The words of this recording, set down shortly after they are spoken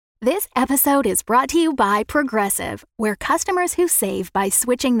This episode is brought to you by Progressive, where customers who save by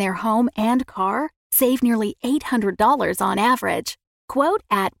switching their home and car save nearly $800 on average. Quote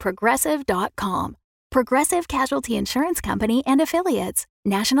at Progressive.com. Progressive Casualty Insurance Company and Affiliates.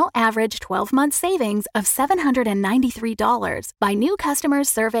 National average 12-month savings of $793 by new customers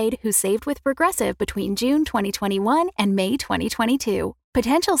surveyed who saved with Progressive between June 2021 and May 2022.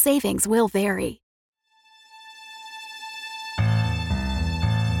 Potential savings will vary.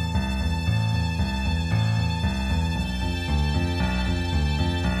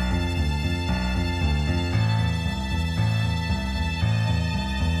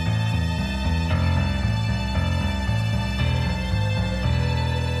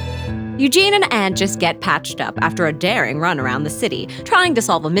 Eugene and Anne just get patched up after a daring run around the city, trying to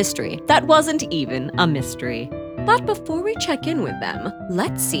solve a mystery that wasn't even a mystery. But before we check in with them,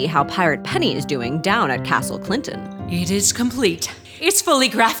 let's see how Pirate Penny is doing down at Castle Clinton. It is complete. It's fully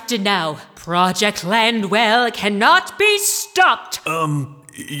grafted now. Project Landwell cannot be stopped.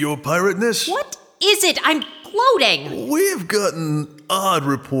 Your pirateness? What is it? I'm floating. We've gotten odd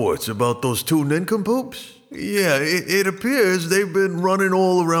reports about those two nincompoops. Yeah, it appears they've been running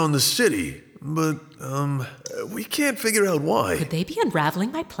all around the city, but, we can't figure out why. Could they be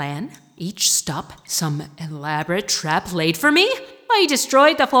unraveling my plan? Each stop, some elaborate trap laid for me? I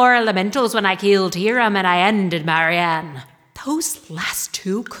destroyed the 4 elementals when I killed Hiram and I ended Marianne. Those last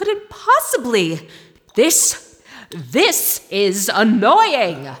 2 couldn't possibly. This is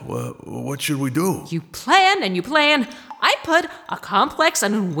annoying. What should we do? You plan and you plan. I put a complex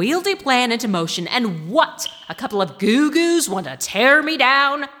and unwieldy plan into motion, and what? A couple of goo-goos want to tear me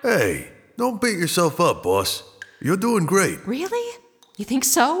down? Hey, don't beat yourself up, boss. You're doing great. Really? You think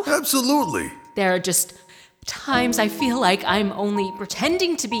so? Absolutely. There are just times I feel like I'm only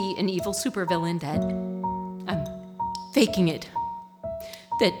pretending to be an evil supervillain, that I'm faking it.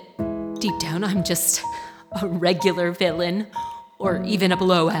 That deep down I'm just a regular villain. Or even a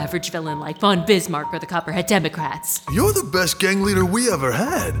below-average villain like von Bismarck or the Copperhead Democrats. You're the best gang leader we ever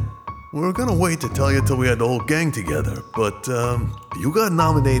had. We were gonna wait to tell you till we had the whole gang together, but, you got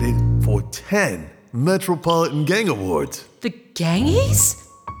nominated for 10 Metropolitan Gang Awards. The Gangies?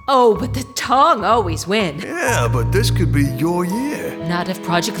 Oh, but the Tong always win. Yeah, but this could be your year. Not if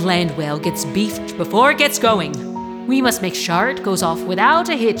Project Landwell gets beefed before it gets going. We must make sure it goes off without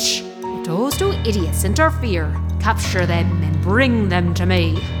a hitch. If those 2 idiots interfere, capture them and bring them to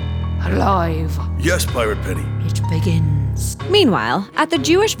me. Alive. Yes, Pirate Penny. It begins. Meanwhile, at the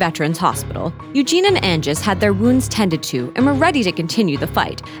Jewish Veterans Hospital, Eugene and Angus had their wounds tended to and were ready to continue the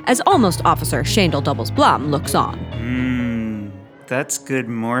fight, as almost Officer Shandel Doubles Blum looks on. That's good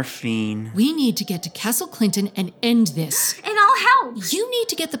morphine. We need to get to Castle Clinton and end this. And I'll help. You need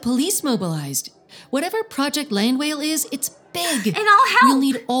to get the police mobilized. Whatever Project Landwell is, it's big. And I'll help. We'll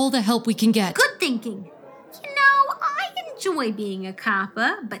need all the help we can get. Good thinking. You know, I enjoy being a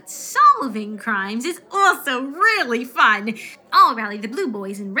copper, but solving crimes is also really fun. I'll rally the blue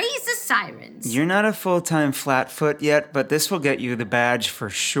boys and raise the sirens. You're not a full-time flatfoot yet, but this will get you the badge for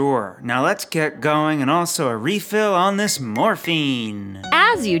sure. Now let's get going, and also a refill on this morphine.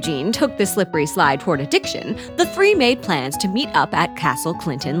 As Eugene took the slippery slide toward addiction, the 3 made plans to meet up at Castle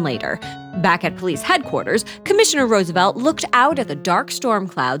Clinton later. Back at police headquarters, Commissioner Roosevelt looked out at the dark storm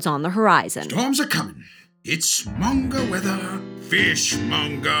clouds on the horizon. Storms are coming. It's monger weather,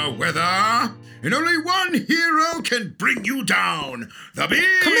 fishmonger weather, and only one hero can bring you down. The big...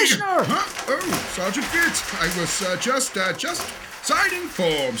 Commissioner! Huh? Oh, Sergeant Fitz. I was just signing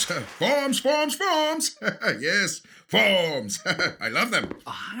forms. Forms. Yes, forms. I love them.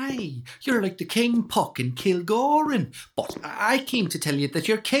 Aye, you're like the King Puck in Kilgoran. But I came to tell you that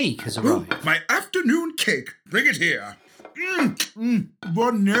your cake has arrived. My afternoon cake. Bring it here.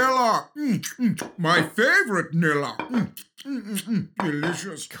 Vanilla. My favorite Nilla.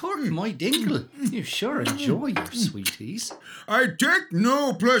 Delicious. Cork my dinkle. You sure enjoy your sweeties. I take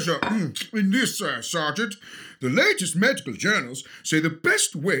no pleasure in this, Sergeant. The latest medical journals say the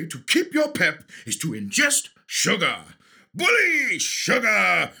best way to keep your pep is to ingest sugar. Bully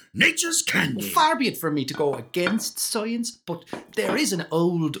sugar, nature's candy. Far be it from me to go against science, but there is an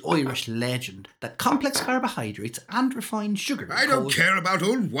old Irish legend that complex carbohydrates and refined sugar... I don't care about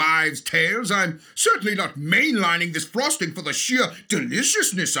old wives' tales. I'm certainly not mainlining this frosting for the sheer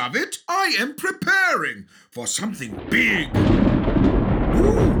deliciousness of it. I am preparing for something big.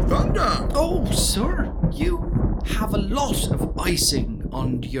 Ooh, thunder. Oh, sir, you have a lot of icing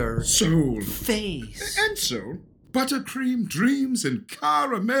on your... soul. Face. And soul. Buttercream dreams and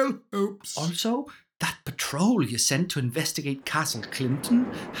caramel hopes. Also, that patrol you sent to investigate Castle Clinton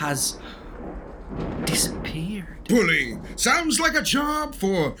has disappeared. Bully, sounds like a job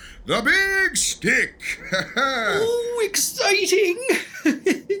for the big stick. Oh, exciting!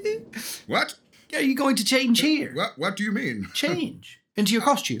 What? Are you going to change here? What do you mean? Change? Into your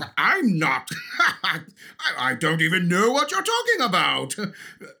costume? I'm not. I don't even know what you're talking about.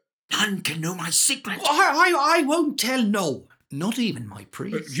 None can know my secret. I won't tell no one. Not even my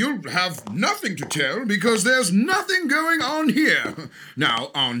priest. You'll have nothing to tell because there's nothing going on here.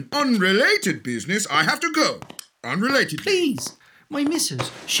 Now, on unrelated business, I have to go. Unrelated. Please, my missus,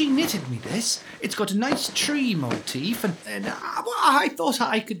 she knitted me this. It's got a nice tree motif and I thought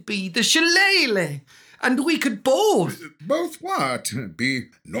I could be the shillelagh and we could both. Both what? Be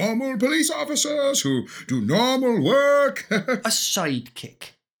normal police officers who do normal work? A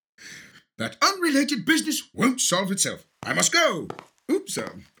sidekick. That unrelated business won't solve itself. I must go. Oops,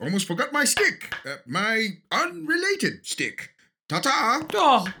 almost forgot my stick. My unrelated stick. Ta-ta!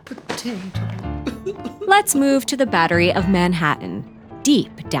 Oh, potato. Let's move to the Battery of Manhattan,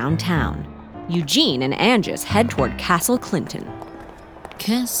 deep downtown. Eugene and Angus head toward Castle Clinton.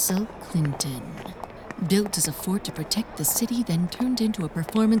 Castle Clinton. Built as a fort to protect the city, then turned into a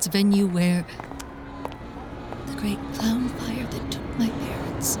performance venue where... the great clown fire that took my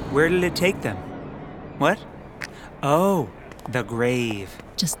parents. Where did it take them? What? Oh, the grave.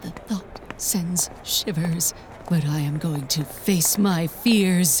 Just the thought sends shivers. But I am going to face my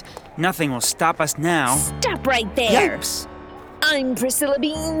fears. Nothing will stop us now. Stop right there! Yipes! I'm Priscilla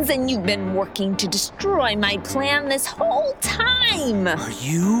Beans, and you've been working to destroy my plan this whole time! Are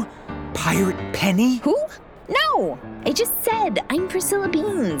you Pirate Penny? Who? No! I just said I'm Priscilla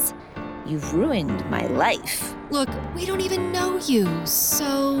Beans. You've ruined my life. Look, we don't even know you,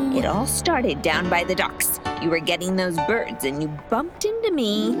 so... It all started down by the docks. You were getting those birds, and you bumped into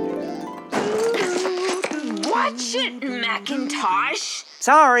me. Watch it, Macintosh!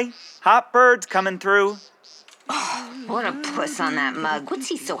 Sorry, hot birds coming through. Oh, what a puss on that mug. What's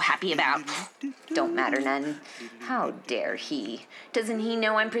he so happy about? Don't matter none. How dare he? Doesn't he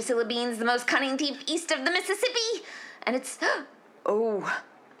know I'm Priscilla Beans, the most cunning thief east of the Mississippi? And it's... Oh,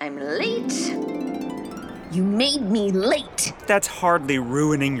 I'm late. You made me late. That's hardly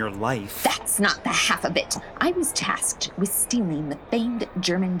ruining your life. That's not the half of it. I was tasked with stealing the famed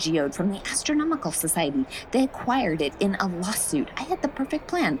German geode from the Astronomical Society. They acquired it in a lawsuit. I had the perfect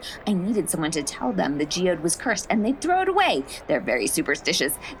plan. I needed someone to tell them the geode was cursed and they'd throw it away. They're very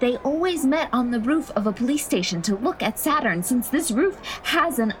superstitious. They always met on the roof of a police station to look at Saturn since this roof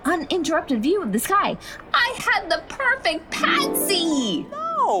has an uninterrupted view of the sky. I had the perfect patsy!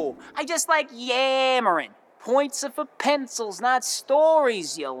 No, I just like yammering. Points are for pencils, not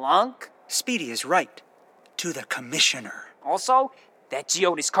stories, you lunk. Speedy is right. To the commissioner. Also, that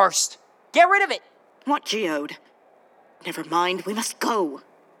geode is cursed. Get rid of it. What geode? Never mind, we must go.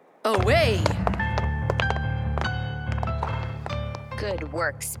 Away! Good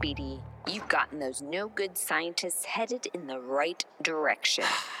work, Speedy. You've gotten those no-good scientists headed in the right direction.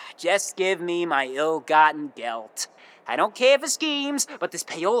 Just give me my ill-gotten gelt. I don't care for schemes, but this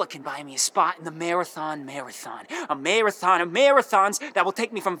payola can buy me a spot in the marathon. A marathon of marathons that will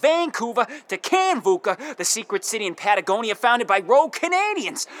take me from Vancouver to Canvuca, the secret city in Patagonia founded by rogue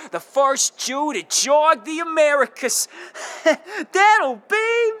Canadians. The first Jew to jog the Americas. That'll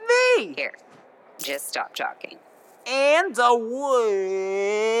be me! Here, just stop talking. And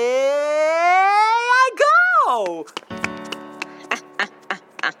away I go!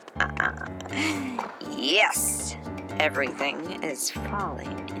 Yes! Everything is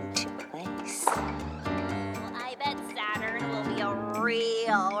falling into place. Well, I bet Saturn will be a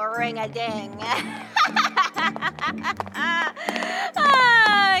real ring-a-ding.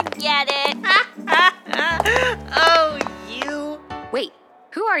 Get it? Oh, you. Wait,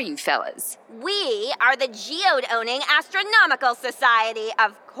 who are you fellas? We are the geode-owning Astronomical Society,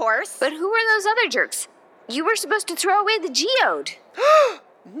 of course. But who are those other jerks? You were supposed to throw away the geode.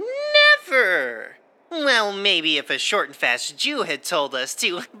 Never! Well, maybe if a short and fast Jew had told us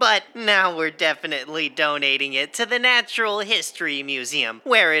to, but now we're definitely donating it to the Natural History Museum,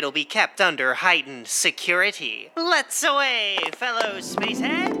 where it'll be kept under heightened security. Let's away, fellow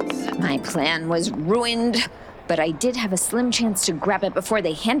spaceheads! My plan was ruined, but I did have a slim chance to grab it before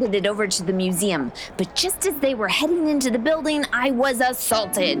they handed it over to the museum. But just as they were heading into the building, I was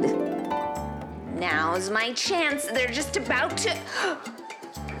assaulted. Now's my chance. They're just about to...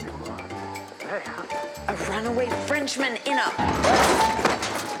 A runaway Frenchman in a...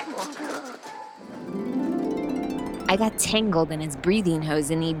 I got tangled in his breathing hose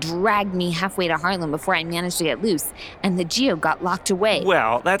and he dragged me halfway to Harlem before I managed to get loose, and the geode got locked away.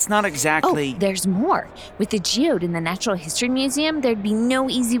 Well, that's not exactly... Oh, there's more. With the geode in the Natural History Museum, there'd be no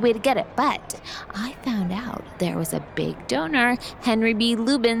easy way to get it, but I found out there was a big donor, Henry B.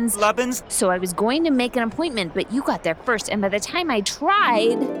 Lubins. Lubbins? So I was going to make an appointment, but you got there first, and by the time I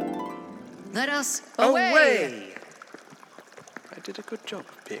tried... Let us Away! I did a good job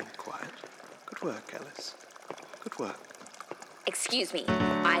of being quiet. Good work, Alice. Good work. Excuse me,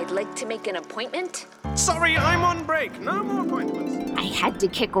 I'd like to make an appointment. Sorry, I'm on break. No more appointments. I had to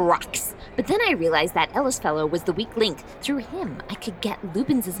kick rocks, but then I realized that Ellis fellow was the weak link. Through him, I could get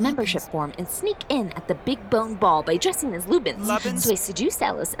Lubins' membership form and sneak in at the Big Bone Ball by dressing as Lubins. So I seduced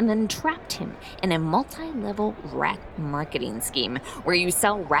Ellis and then trapped him in a multi-level rat marketing scheme where you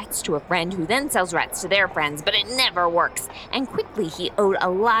sell rats to a friend who then sells rats to their friends, but it never works. And quickly, he owed a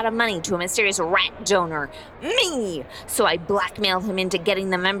lot of money to a mysterious rat donor, me. So I blackmailed him into getting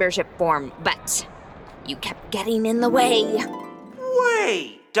the membership form, but you kept getting in the way.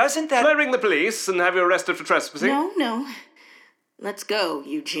 Wait, doesn't that... Shall I ring the police and have you arrested for trespassing? No. Let's go,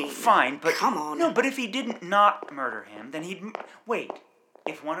 Eugene. Fine, but... Come on. No, but if he didn't not murder him, then he'd... Wait,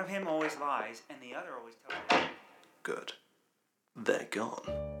 if one of him always lies and the other always tells... Good. They're gone.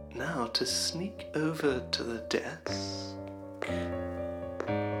 Now to sneak over to the desk.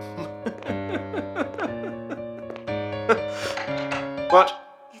 What?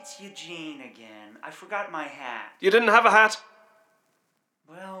 It's Eugene again. I forgot my hat. You didn't have a hat?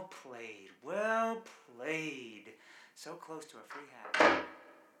 Well played. So close to a free hat.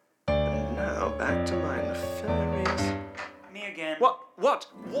 And now back to my nefarious... Me again. What?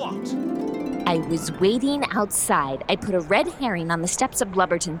 I was waiting outside. I put a red herring on the steps of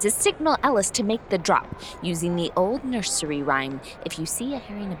Blubberton to signal Ellis to make the drop, using the old nursery rhyme. If you see a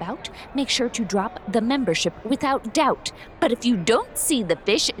herring about, make sure to drop the membership without doubt. But if you don't see the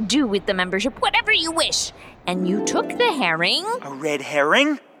fish, do with the membership whatever you wish. And you took the herring. A red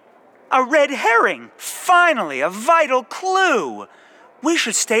herring? A red herring! Finally, a vital clue! We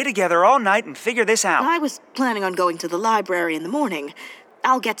should stay together all night and figure this out. I was planning on going to the library in the morning.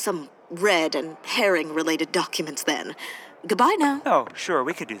 I'll get some red and herring-related documents then. Goodbye now. Oh, sure,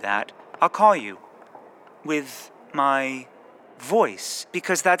 we could do that. I'll call you. With my voice,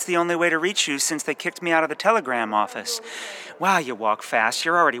 because that's the only way to reach you since they kicked me out of the telegram office. Wow, you walk fast.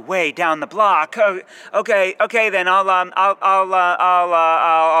 You're already way down the block. Oh, okay, then I'll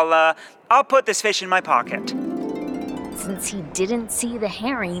put this fish in my pocket. Since he didn't see the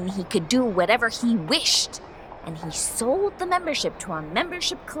herring, he could do whatever he wished. And he sold the membership to a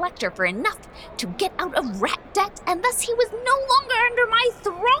membership collector for enough to get out of rat debt, and thus he was no longer under my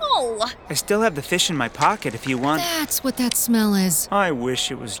thrall. I still have the fish in my pocket if you want. That's what that smell is. I wish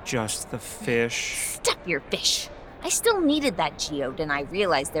it was just the fish. Stuff your fish. I still needed that geode, and I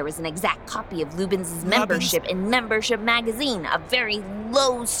realized there was an exact copy of Lubins' membership in Membership Magazine, a very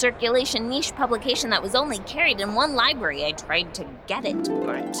low-circulation niche publication that was only carried in one library. I tried to get it,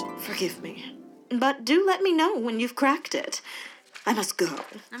 but... Forgive me, but do let me know when you've cracked it. I must go.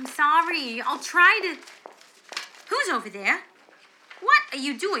 I'm sorry. I'll try to... Who's over there? What are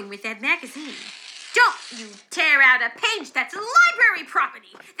you doing with that magazine? Don't you tear out a page that's library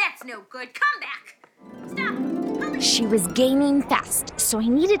property. That's no good. Come back. Stop. She was gaining fast, so I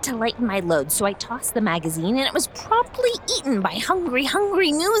needed to lighten my load, so I tossed the magazine, and it was promptly eaten by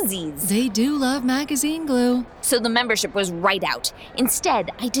hungry newsies. They do love magazine glue. So the membership was right out.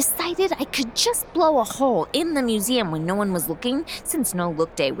 Instead, I decided I could just blow a hole in the museum when no one was looking, since No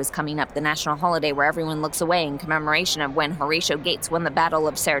Look Day was coming up, the national holiday where everyone looks away in commemoration of when Horatio Gates won the Battle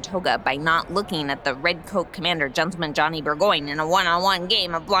of Saratoga by not looking at the Redcoat Commander, Gentleman Johnny Burgoyne, in a one-on-one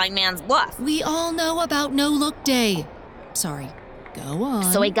game of blind man's bluff. We all know about No Look Day. Sorry, go on.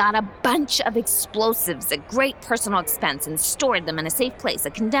 So I got a bunch of explosives at great personal expense and stored them in a safe place,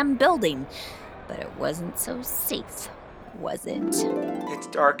 a condemned building. But it wasn't so safe, was it? It's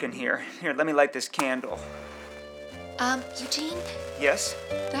dark in here. Here, let me light this candle. Eugene? Yes?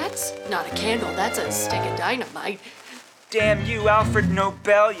 That's not a candle, that's a stick of dynamite. Damn you, Alfred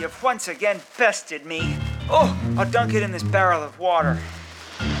Nobel, you've once again bested me. Oh, I'll dunk it in this barrel of water.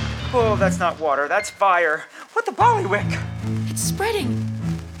 Oh, that's not water, that's fire. What the bollywick? It's spreading.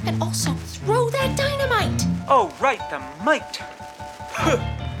 And also, throw that dynamite. Oh, right, the mite.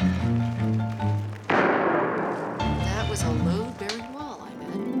 That was a load buried wall, I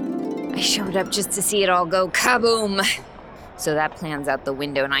bet. I showed up just to see it all go kaboom. So that plan's out the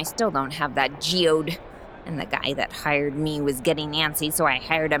window, and I still don't have that geode. And the guy that hired me was getting antsy, so I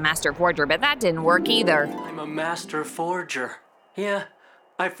hired a master forger, but that didn't work either. I'm a master forger. Yeah,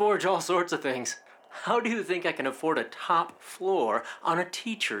 I forge all sorts of things. How do you think I can afford a top floor on a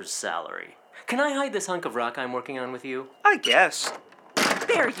teacher's salary? Can I hide this hunk of rock I'm working on with you? I guess.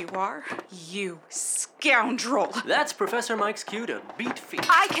 There you are, you scoundrel. That's Professor Mike's cue to beat feet.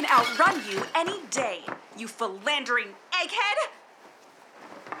 I can outrun you any day, you philandering egghead.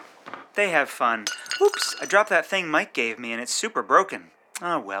 They have fun. Oops, I dropped that thing Mike gave me and it's super broken.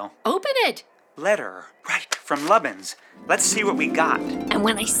 Oh well. Open it. Letter. Right, from Lubbins. Let's see what we got. And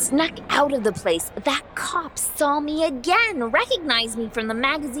when I snuck out of the place, that cop saw me again, recognized me from the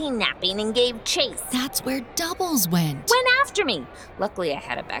magazine napping, and gave chase. That's where Doubles went. Went after me. Luckily, I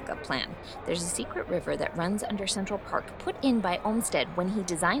had a backup plan. There's a secret river that runs under Central Park, put in by Olmsted when he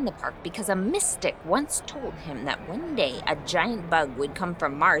designed the park because a mystic once told him that one day a giant bug would come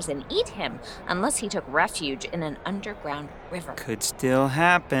from Mars and eat him unless he took refuge in an underground river. Could still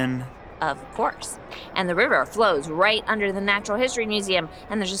happen. Of course. And the river flows right under the Natural History Museum,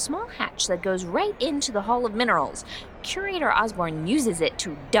 and there's a small hatch that goes right into the Hall of Minerals. Curator Osborne uses it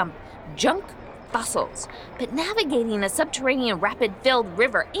to dump junk fossils. But navigating a subterranean rapid-filled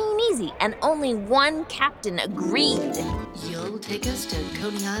river ain't easy, and only one captain agreed. You'll take us to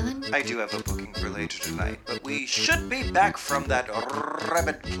Coney Island? I do have a booking for later tonight, but we should be back from that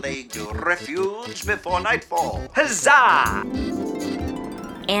rabbit-plagued refuge before nightfall. Huzzah!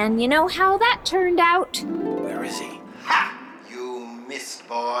 And you know how that turned out? Where is he? Ha! You missed,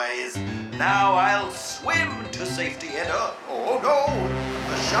 boys. Now I'll swim to safety and oh no!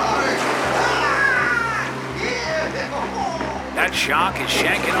 A shark! Ah! Yeah! That shark is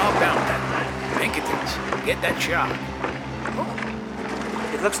shanking our bounty. Pinkertons, get that shark.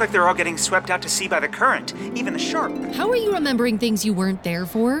 It looks like they're all getting swept out to sea by the current, even the shark. How are you remembering things you weren't there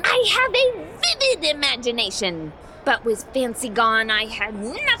for? I have a vivid imagination. But with Fancy gone, I had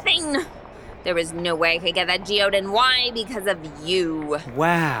nothing. There was no way I could get that geode, and why? Because of you.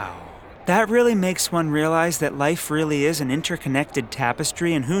 Wow. That really makes one realize that life really is an interconnected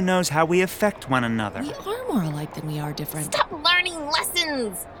tapestry, and who knows how we affect one another. We are more alike than we are different. Stop learning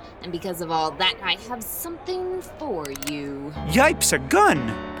lessons! And because of all that, I have something for you. Yipes, a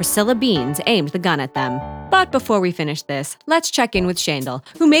gun! Priscilla Beans aimed the gun at them. But before we finish this, let's check in with Shandel,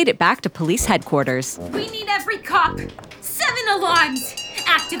 who made it back to police headquarters. We need every cop. 7 alarms.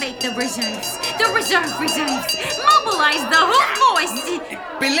 Activate the reserves. The reserves. Mobilize the whole force.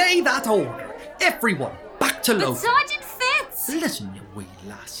 Belay that order. Everyone, back to low. But Sergeant Fitz! Listen, you wee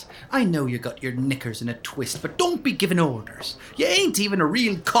lass. I know you got your knickers in a twist, but don't be giving orders. You ain't even a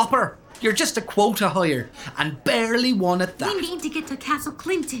real copper. You're just a quota hire, and barely one at that. We need to get to Castle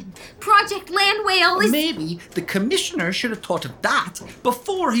Clinton. Project Land Whale is... Maybe the commissioner should have thought of that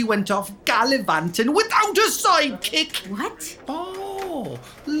before he went off gallivanting without a sidekick. What? Oh,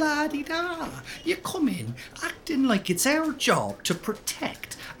 la-di-da. You come in acting like it's our job to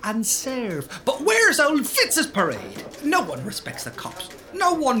protect and serve. But where's old Fitz's parade? No one respects the cops.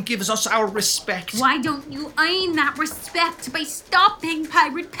 No one gives us our respect. Why don't you earn that respect by stopping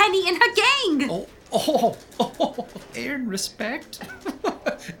Pirate Penny and her gang? Oh, earn respect?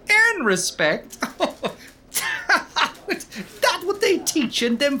 Earn respect? That what they teach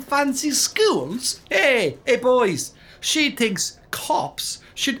in them fancy schools? Hey, boys, she thinks cops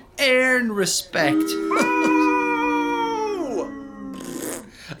should earn respect.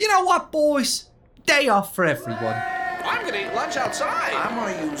 You know what, boys? Day off for everyone. I'm gonna eat lunch outside. I'm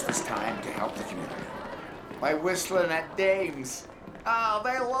gonna use this time to help the community by whistling at dames. Oh,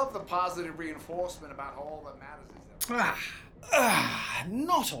 they love the positive reinforcement about all that matters is them.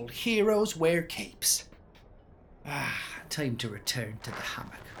 Not all heroes wear capes. Time to return to the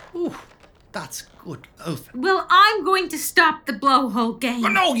hammock. Ooh, that's good over. Well, I'm going to stop the blowhole gang. Oh,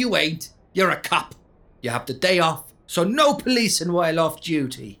 no, you ain't. You're a cop. You have the day off, so no policing while off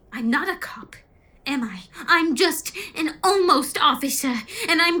duty. I'm not a cop, am I? I'm just an almost officer,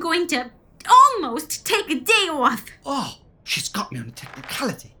 and I'm going to almost take a day off. Oh, she's got me on a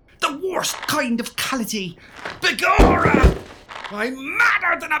technicality. The worst kind of cality. Begorra! I'm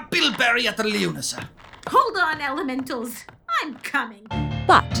madder than a bilberry at the Lunasa. Hold on, elementals. I'm coming.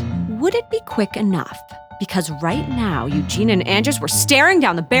 But would it be quick enough? Because right now, Eugene and Andrews were staring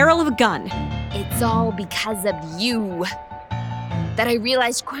down the barrel of a gun. It's all because of you that I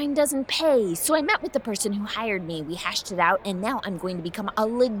realized crime doesn't pay. So I met with the person who hired me. We hashed it out, and now I'm going to become a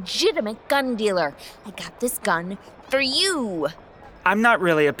legitimate gun dealer. I got this gun for you. I'm not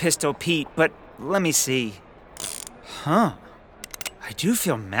really a Pistol Pete, but let me see. Huh. I do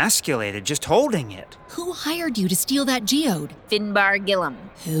feel emasculated just holding it. Who hired you to steal that geode? Finbar Gillum.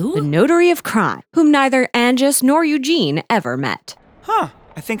 Who? The notary of crime, whom neither Angus nor Eugene ever met. Huh.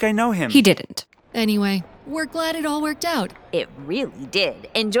 I think I know him. He didn't. Anyway, we're glad it all worked out. It really did.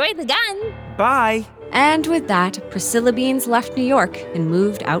 Enjoy the gun. Bye. And with that, Priscilla Beans left New York and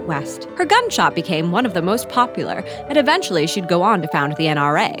moved out west. Her gun shop became one of the most popular, and eventually she'd go on to found the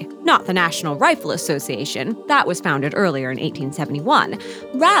NRA. Not the National Rifle Association, that was founded earlier in 1871.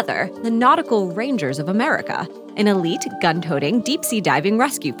 Rather, the Nautical Rangers of America, an elite gun-toting deep-sea diving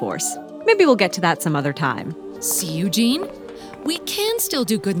rescue force. Maybe we'll get to that some other time. See, Eugene? We can still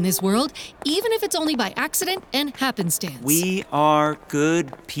do good in this world, even if it's only by accident and happenstance. We are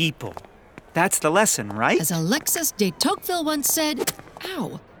good people. That's the lesson, right? As Alexis de Tocqueville once said,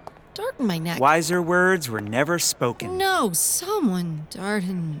 ow, dart in my neck. Wiser words were never spoken. No, someone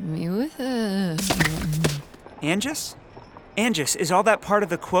darted me with a... Angus? Angus, is all that part of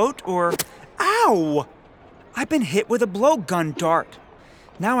the quote, or... Ow! I've been hit with a blowgun dart.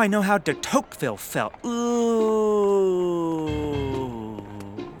 Now I know how de Tocqueville felt. Ooh.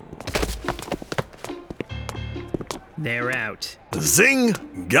 They're out. Zing!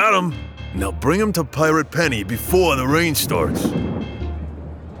 Got him! Now bring him to Pirate Penny before the rain starts.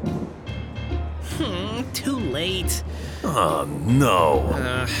 Too late. Oh,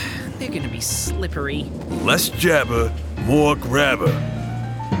 no. They're gonna be slippery. Less jabber, more grabber.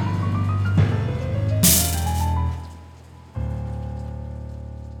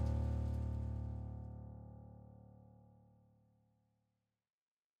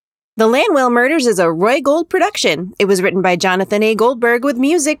 The Landwell Murders is a Roy Gold production. It was written by Jonathan A. Goldberg with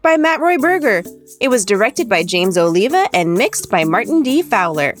music by Matt Roy Berger. It was directed by James Oliva and mixed by Martin D.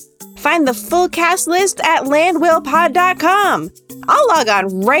 Fowler. Find the full cast list at landwellpod.com. I'll log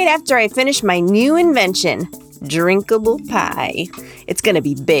on right after I finish my new invention, drinkable pie. It's gonna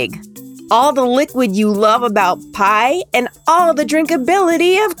be big. All the liquid you love about pie and all the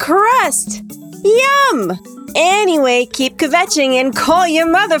drinkability of crust. Yum! Anyway, keep kvetching and call your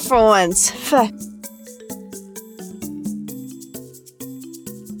mother for once.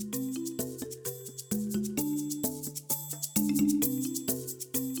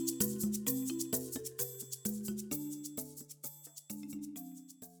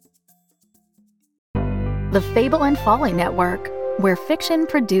 The Fable and Folly Network, where fiction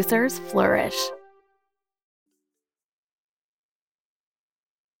producers flourish.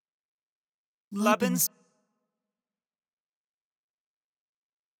 Lubbins?